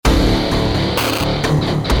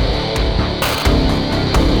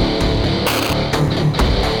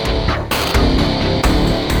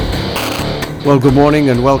Well, good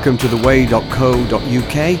morning and welcome to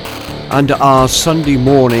theway.co.uk and our Sunday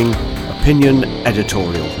morning opinion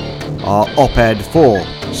editorial, our op-ed for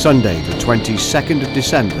Sunday the 22nd of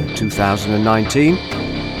December 2019,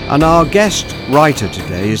 and our guest writer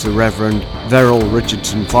today is the Reverend Verrill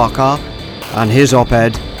Richardson Farquhar, and his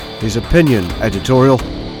op-ed, his opinion editorial,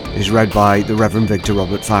 is read by the Reverend Victor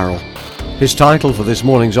Robert Farrell. His title for this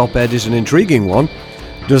morning's op-ed is an intriguing one: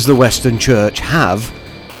 Does the Western Church have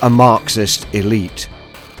a Marxist elite?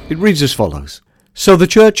 It reads as follows. So the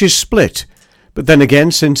church is split, but then again,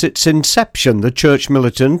 since its inception, the church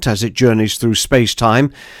militant, as it journeys through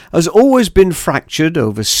space-time, has always been fractured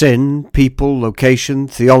over sin, people, location,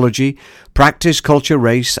 theology, practice, culture,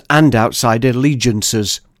 race, and outside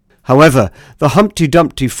allegiances. However, the Humpty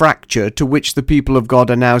Dumpty fracture to which the people of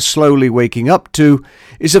God are now slowly waking up to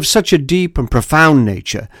is of such a deep and profound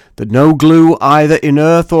nature that no glue either in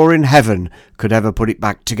earth or in heaven could ever put it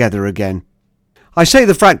back together again. I say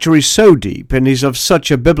the fracture is so deep and is of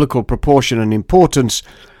such a biblical proportion and importance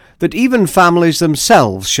that even families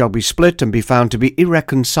themselves shall be split and be found to be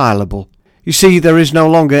irreconcilable. You see, there is no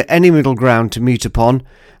longer any middle ground to meet upon,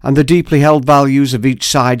 and the deeply held values of each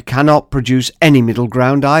side cannot produce any middle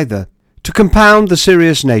ground either. To compound the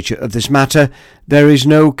serious nature of this matter, there is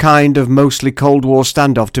no kind of mostly Cold War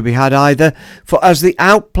standoff to be had either, for as the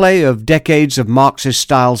outplay of decades of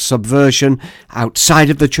Marxist-style subversion outside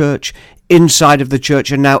of the church, inside of the church,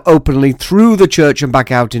 and now openly through the church and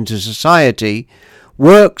back out into society,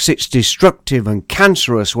 works its destructive and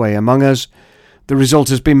cancerous way among us, the result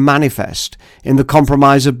has been manifest in the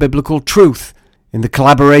compromise of biblical truth, in the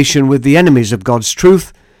collaboration with the enemies of God's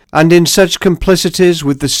truth, and in such complicities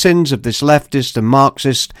with the sins of this leftist and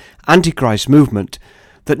Marxist Antichrist movement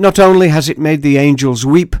that not only has it made the angels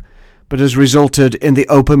weep, but has resulted in the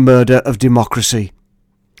open murder of democracy.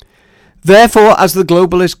 Therefore, as the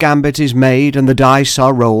globalist gambit is made and the dice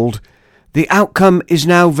are rolled, the outcome is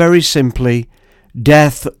now very simply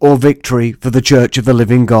death or victory for the Church of the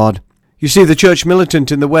Living God. You see, the church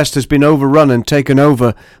militant in the West has been overrun and taken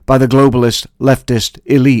over by the globalist leftist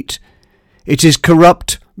elite. It is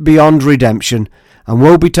corrupt beyond redemption, and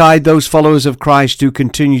woe betide those followers of Christ who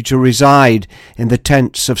continue to reside in the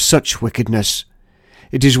tents of such wickedness.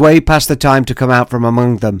 It is way past the time to come out from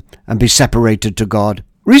among them and be separated to God.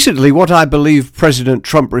 Recently, what I believe President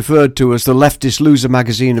Trump referred to as the leftist loser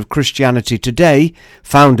magazine of Christianity Today,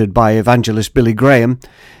 founded by evangelist Billy Graham,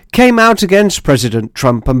 came out against President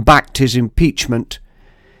Trump and backed his impeachment.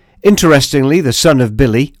 Interestingly, the son of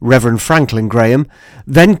Billy, Reverend Franklin Graham,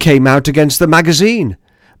 then came out against the magazine,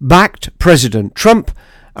 backed President Trump,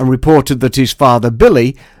 and reported that his father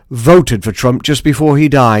Billy voted for Trump just before he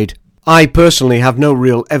died. I personally have no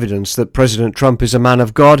real evidence that President Trump is a man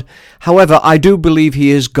of God. However, I do believe he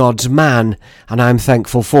is God's man, and I am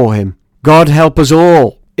thankful for him. God help us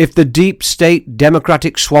all if the deep state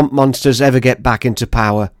democratic swamp monsters ever get back into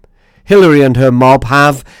power. Hillary and her mob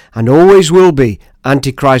have, and always will be,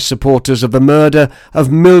 Antichrist supporters of the murder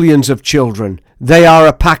of millions of children. They are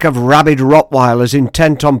a pack of rabid Rottweilers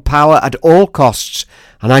intent on power at all costs,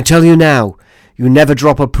 and I tell you now, you never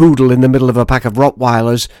drop a poodle in the middle of a pack of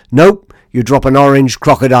Rottweilers. Nope, you drop an orange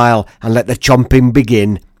crocodile and let the chomping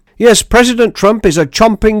begin. Yes, President Trump is a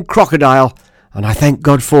chomping crocodile, and I thank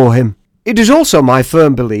God for him. It is also my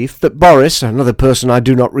firm belief that Boris, another person I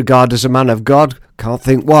do not regard as a man of God, can't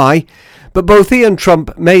think why, but both he and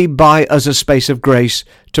Trump may buy us a space of grace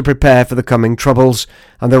to prepare for the coming troubles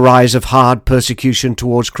and the rise of hard persecution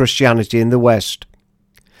towards Christianity in the West.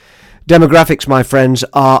 Demographics, my friends,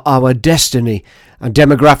 are our destiny, and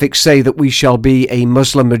demographics say that we shall be a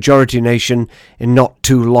Muslim majority nation in not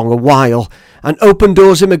too long a while, and open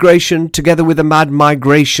doors immigration, together with the mad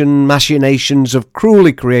migration machinations of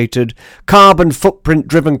cruelly created, carbon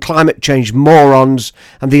footprint-driven climate change morons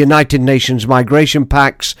and the United Nations migration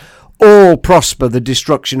pacts, all prosper the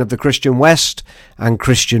destruction of the Christian West and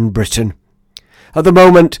Christian Britain. At the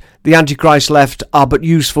moment, the Antichrist left are but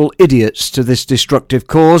useful idiots to this destructive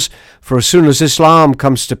cause, for as soon as Islam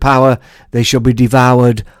comes to power, they shall be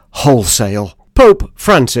devoured wholesale. Pope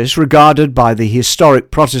Francis, regarded by the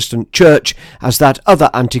historic Protestant Church as that other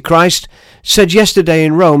Antichrist, said yesterday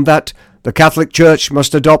in Rome that the Catholic Church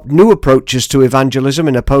must adopt new approaches to evangelism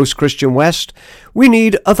in a post-Christian West. We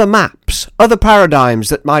need other maps, other paradigms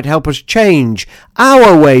that might help us change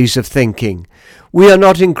our ways of thinking. We are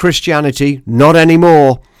not in Christianity, not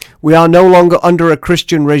anymore. We are no longer under a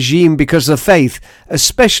Christian regime because the faith,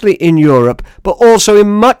 especially in Europe, but also in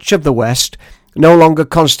much of the West, no longer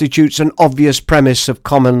constitutes an obvious premise of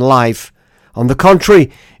common life. On the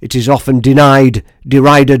contrary, it is often denied,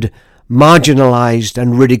 derided, marginalized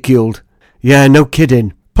and ridiculed. Yeah, no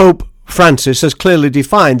kidding. Pope Francis has clearly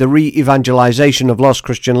defined the re-evangelization of lost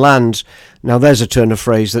Christian lands. Now there's a turn of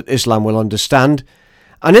phrase that Islam will understand.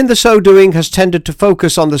 And in the so doing has tended to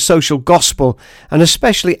focus on the social gospel, and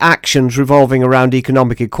especially actions revolving around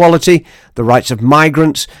economic equality, the rights of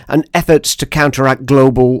migrants, and efforts to counteract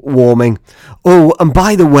global warming. Oh, and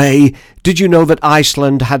by the way, did you know that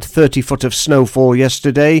Iceland had 30 foot of snowfall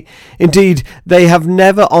yesterday? Indeed, they have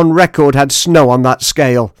never on record had snow on that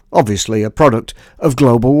scale, obviously a product of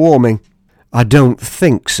global warming. I don't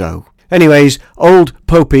think so. Anyways, old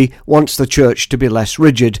Popey wants the church to be less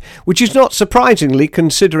rigid, which is not surprisingly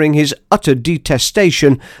considering his utter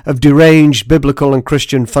detestation of deranged biblical and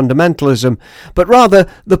Christian fundamentalism, but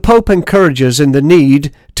rather the Pope encourages in the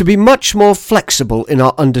need to be much more flexible in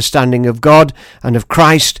our understanding of God and of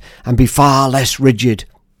Christ and be far less rigid.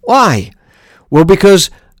 Why? Well, because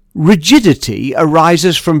rigidity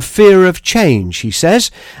arises from fear of change, he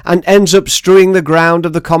says, and ends up strewing the ground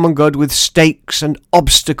of the common good with stakes and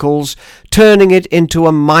obstacles, turning it into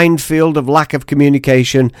a minefield of lack of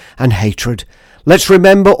communication and hatred. Let's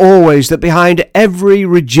remember always that behind every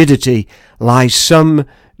rigidity lies some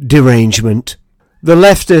derangement. The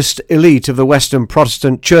leftist elite of the Western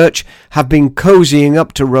Protestant Church have been cozying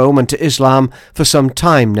up to Rome and to Islam for some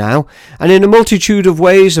time now, and in a multitude of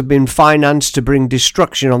ways have been financed to bring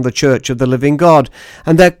destruction on the Church of the Living God,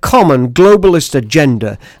 and their common globalist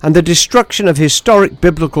agenda and the destruction of historic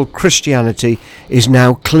biblical Christianity is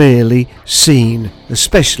now clearly seen,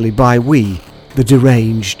 especially by we, the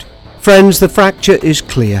deranged. Friends, the fracture is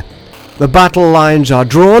clear. The battle lines are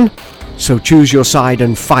drawn, so choose your side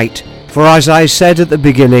and fight. For as I said at the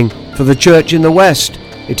beginning, for the Church in the West,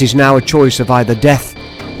 it is now a choice of either death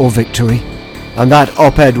or victory. And that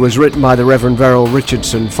op-ed was written by the Reverend Verrill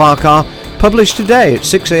Richardson Farquhar, published today at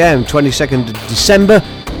 6 a.m. 22nd of December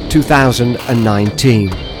 2019.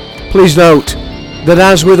 Please note that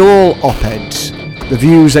as with all op-eds, the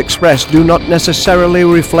views expressed do not necessarily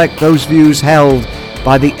reflect those views held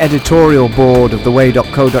by the editorial board of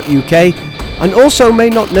theway.co.uk, and also may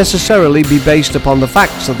not necessarily be based upon the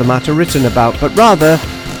facts of the matter written about, but rather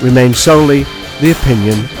remain solely the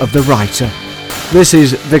opinion of the writer. This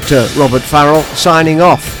is Victor Robert Farrell signing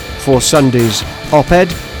off for Sunday's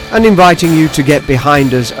op-ed and inviting you to get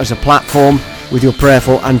behind us as a platform with your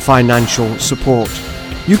prayerful and financial support.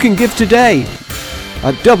 You can give today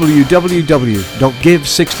at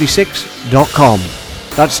www.give66.com.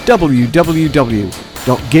 That's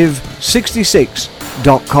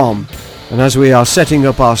www.give66.com. And as we are setting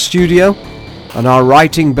up our studio and our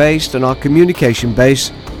writing base and our communication base,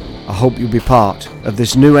 I hope you'll be part of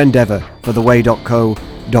this new endeavour for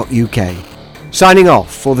theway.co.uk. Signing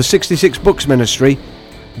off for the 66 Books Ministry,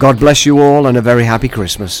 God bless you all and a very happy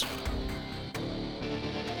Christmas.